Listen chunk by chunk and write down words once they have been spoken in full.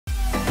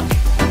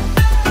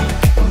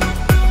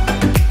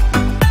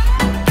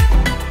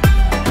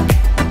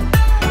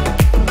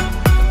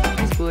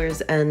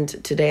and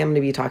today I'm going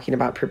to be talking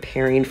about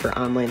preparing for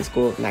online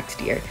school next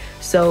year.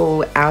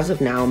 So as of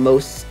now,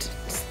 most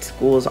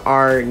schools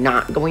are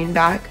not going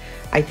back.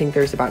 I think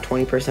there's about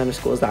 20% of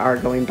schools that are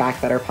going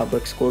back that are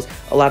public schools.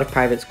 A lot of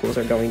private schools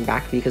are going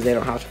back because they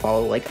don't have to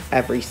follow like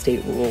every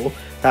state rule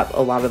that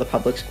a lot of the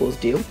public schools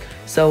do.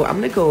 So I'm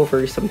going to go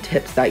over some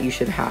tips that you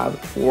should have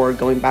for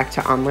going back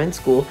to online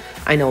school.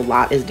 I know a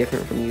lot is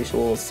different from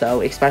usual,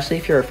 so especially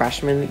if you're a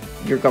freshman,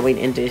 you're going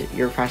into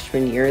your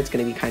freshman year, it's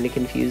going to be kind of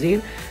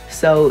confusing.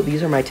 So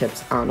these are my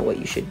tips on what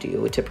you should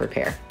do to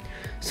prepare.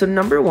 So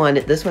number one,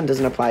 this one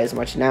doesn't apply as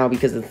much now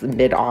because it's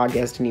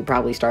mid-August and you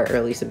probably start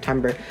early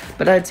September,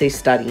 but I'd say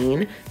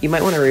studying. You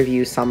might want to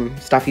review some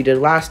stuff you did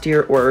last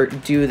year or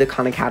do the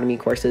Khan Academy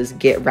courses,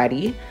 get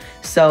ready.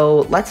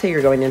 So let's say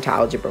you're going into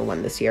Algebra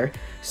 1 this year.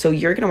 So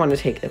you're going to want to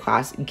take the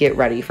class, get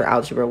ready for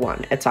Algebra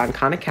 1. It's on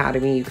Khan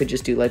Academy. You could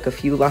just do like a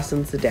few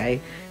lessons a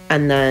day.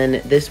 And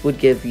then this would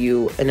give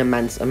you an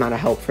immense amount of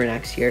help for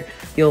next year.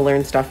 You'll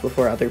learn stuff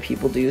before other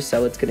people do,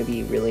 so it's going to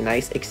be really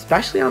nice,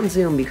 especially on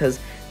Zoom because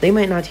they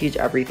might not teach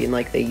everything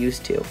like they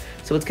used to.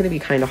 So it's going to be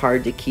kind of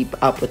hard to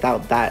keep up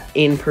without that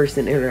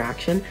in-person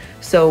interaction.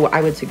 So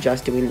I would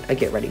suggest doing a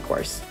get ready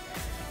course.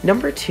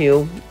 Number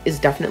two is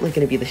definitely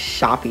going to be the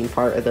shopping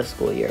part of the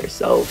school year.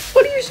 So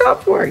what do you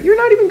shop for? You're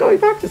not even going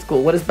back to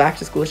school. What does back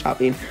to school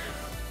shopping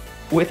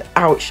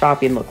without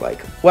shopping look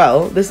like?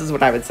 Well, this is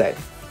what I would say.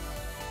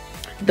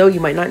 Though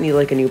you might not need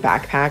like a new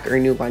backpack or a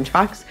new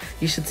lunchbox,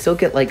 you should still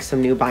get like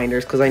some new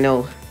binders because I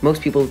know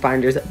most people's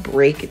binders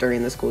break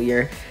during the school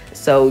year.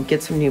 So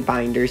get some new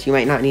binders. You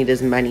might not need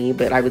as many,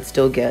 but I would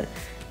still get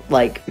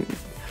like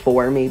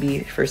 4 maybe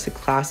for 6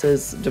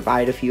 classes,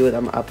 divide a few of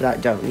them up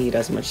that don't need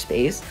as much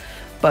space.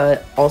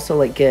 But also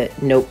like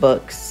get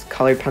notebooks,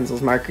 colored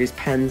pencils, markers,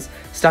 pens,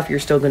 stuff you're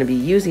still going to be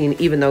using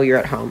even though you're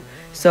at home.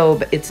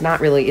 So it's not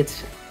really,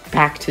 it's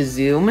back to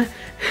Zoom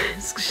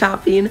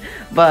shopping,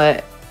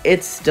 but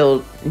it's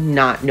still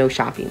not no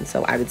shopping.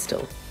 So I would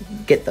still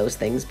get those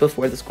things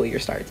before the school year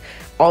starts.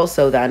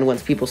 Also then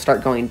once people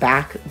start going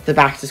back, the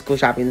back to school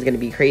shopping is going to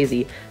be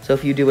crazy. So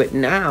if you do it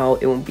now,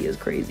 it won't be as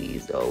crazy.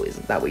 So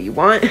isn't that what you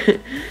want?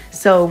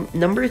 So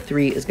number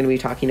 3 is going to be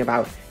talking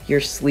about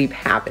your sleep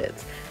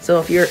habits. So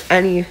if you're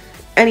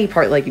any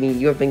part like me,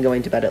 you have been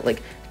going to bed at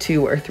like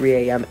 2 or 3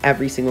 a.m.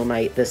 every single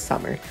night this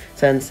summer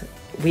since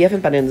we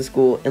haven't been into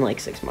school in like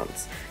 6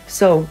 months.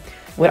 So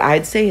what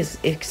I'd say is,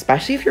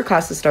 especially if your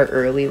classes start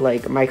early,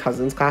 like my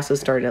cousin's classes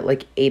start at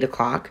like 8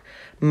 o'clock.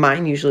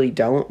 Mine usually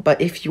don't,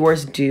 but if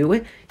yours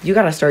do, you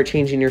got to start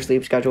changing your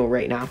sleep schedule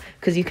right now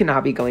because you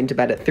cannot be going to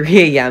bed at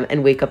 3 a.m.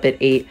 and wake up at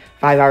 8.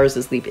 5 hours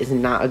of sleep is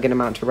not a good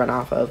amount to run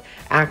off of.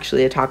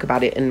 Actually, I talk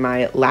about it in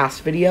my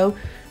last video,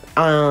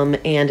 and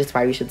it's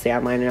why we should stay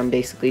online, and I'm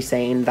basically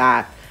saying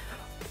that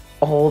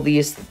all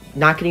these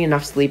not getting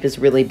enough sleep is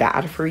really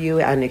bad for you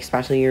and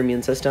especially your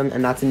immune system,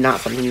 and that's not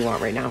something you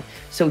want right now.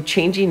 So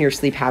changing your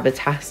sleep habits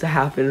has to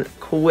happen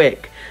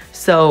quick.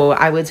 So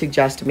I would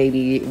suggest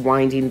maybe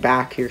winding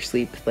back your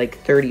sleep like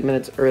 30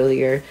 minutes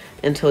earlier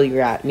until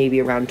you're at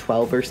maybe around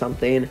 12 or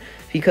something,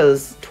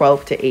 because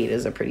 12 to 8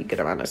 is a pretty good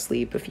amount of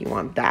sleep if you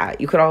want that.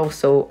 You could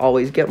also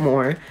always get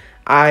more.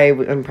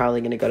 I'm probably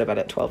going to go to bed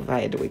at 12 if I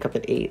had to wake up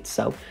at 8.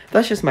 So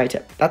that's just my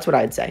tip. That's what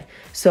I'd say.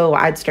 So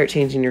I'd start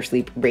changing your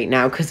sleep right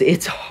now because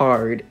it's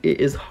hard. It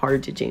is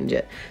hard to change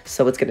it.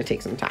 So it's going to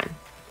take some time.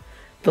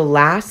 The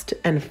last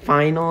and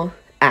final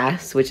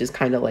S, which is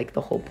kind of like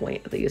the whole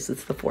point of these,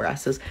 it's the 4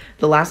 S's.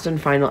 The last and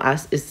final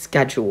S is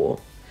schedule.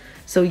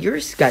 So your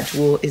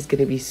schedule is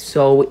going to be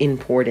so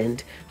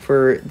important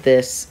for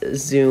this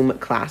Zoom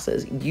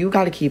classes. You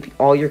got to keep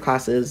all your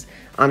classes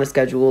on a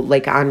schedule.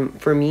 Like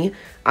for me,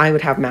 I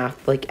would have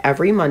math like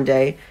every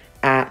Monday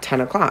at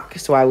 10 o'clock.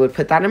 So I would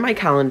put that in my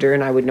calendar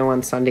and I would know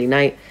on Sunday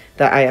night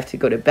that I have to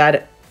go to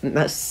bed.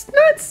 That's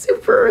not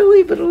super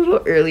early, but a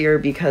little earlier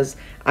because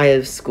I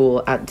have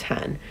school at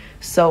 10.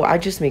 So I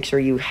just make sure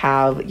you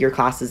have your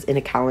classes in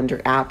a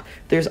calendar app.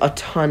 There's a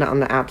ton on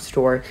the App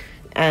Store.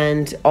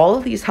 And all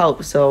of these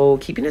help. So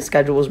keeping a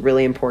schedule is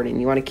really important.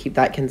 You want to keep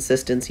that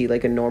consistency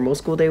like a normal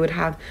school day would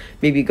have.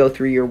 Maybe go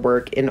through your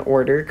work in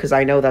order, because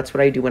I know that's what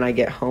I do when I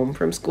get home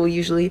from school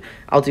usually.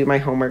 I'll do my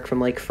homework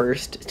from like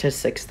 1st to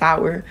 6th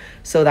hour.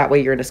 So that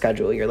way you're in a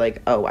schedule. You're like,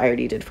 oh, I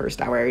already did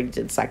 1st hour, I already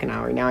did 2nd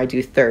hour, now I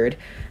do 3rd.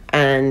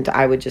 And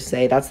I would just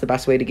say that's the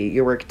best way to get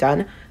your work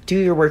done. Do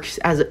your work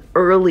as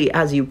early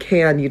as you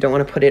can. You don't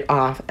want to put it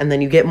off, and then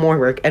you get more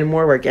work, and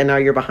now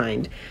you're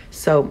behind.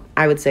 So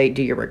I would say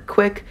do your work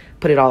quick,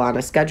 put it all on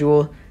a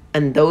schedule,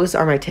 and those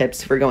are my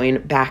tips for going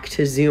back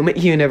to Zoom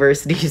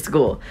University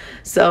School.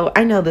 So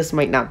I know this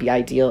might not be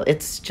ideal.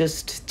 It's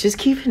just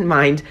keep in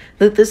mind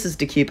that this is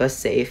to keep us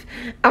safe.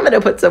 I'm going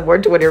to put some more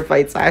Twitter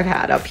fights I've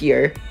had up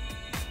here.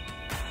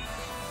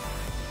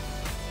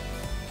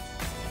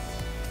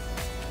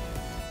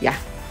 Yeah,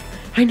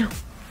 I know.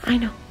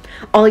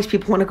 All these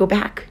people want to go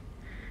back.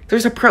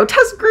 There's a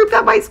protest group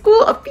at my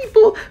school of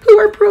people who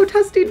are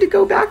protesting to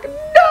go back.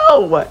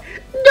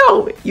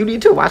 No, you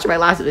need to watch my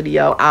last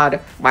video on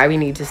why we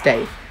need to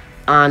stay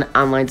on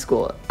online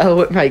school.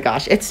 Oh my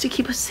gosh, it's to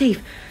keep us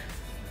safe.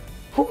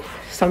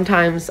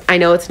 Sometimes I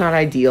know it's not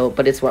ideal,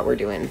 but it's what we're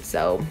doing.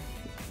 So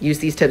use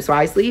these tips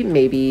wisely.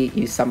 Maybe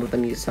use some of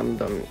them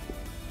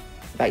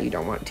that you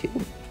don't want to.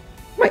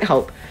 Might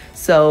help.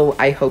 So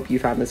I hope you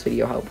found this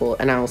video helpful,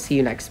 and I will see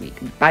you next week.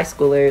 Bye,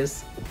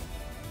 schoolers.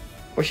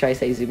 Or should I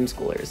say Zoom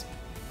schoolers?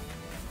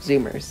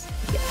 Zoomers.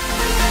 Yeah.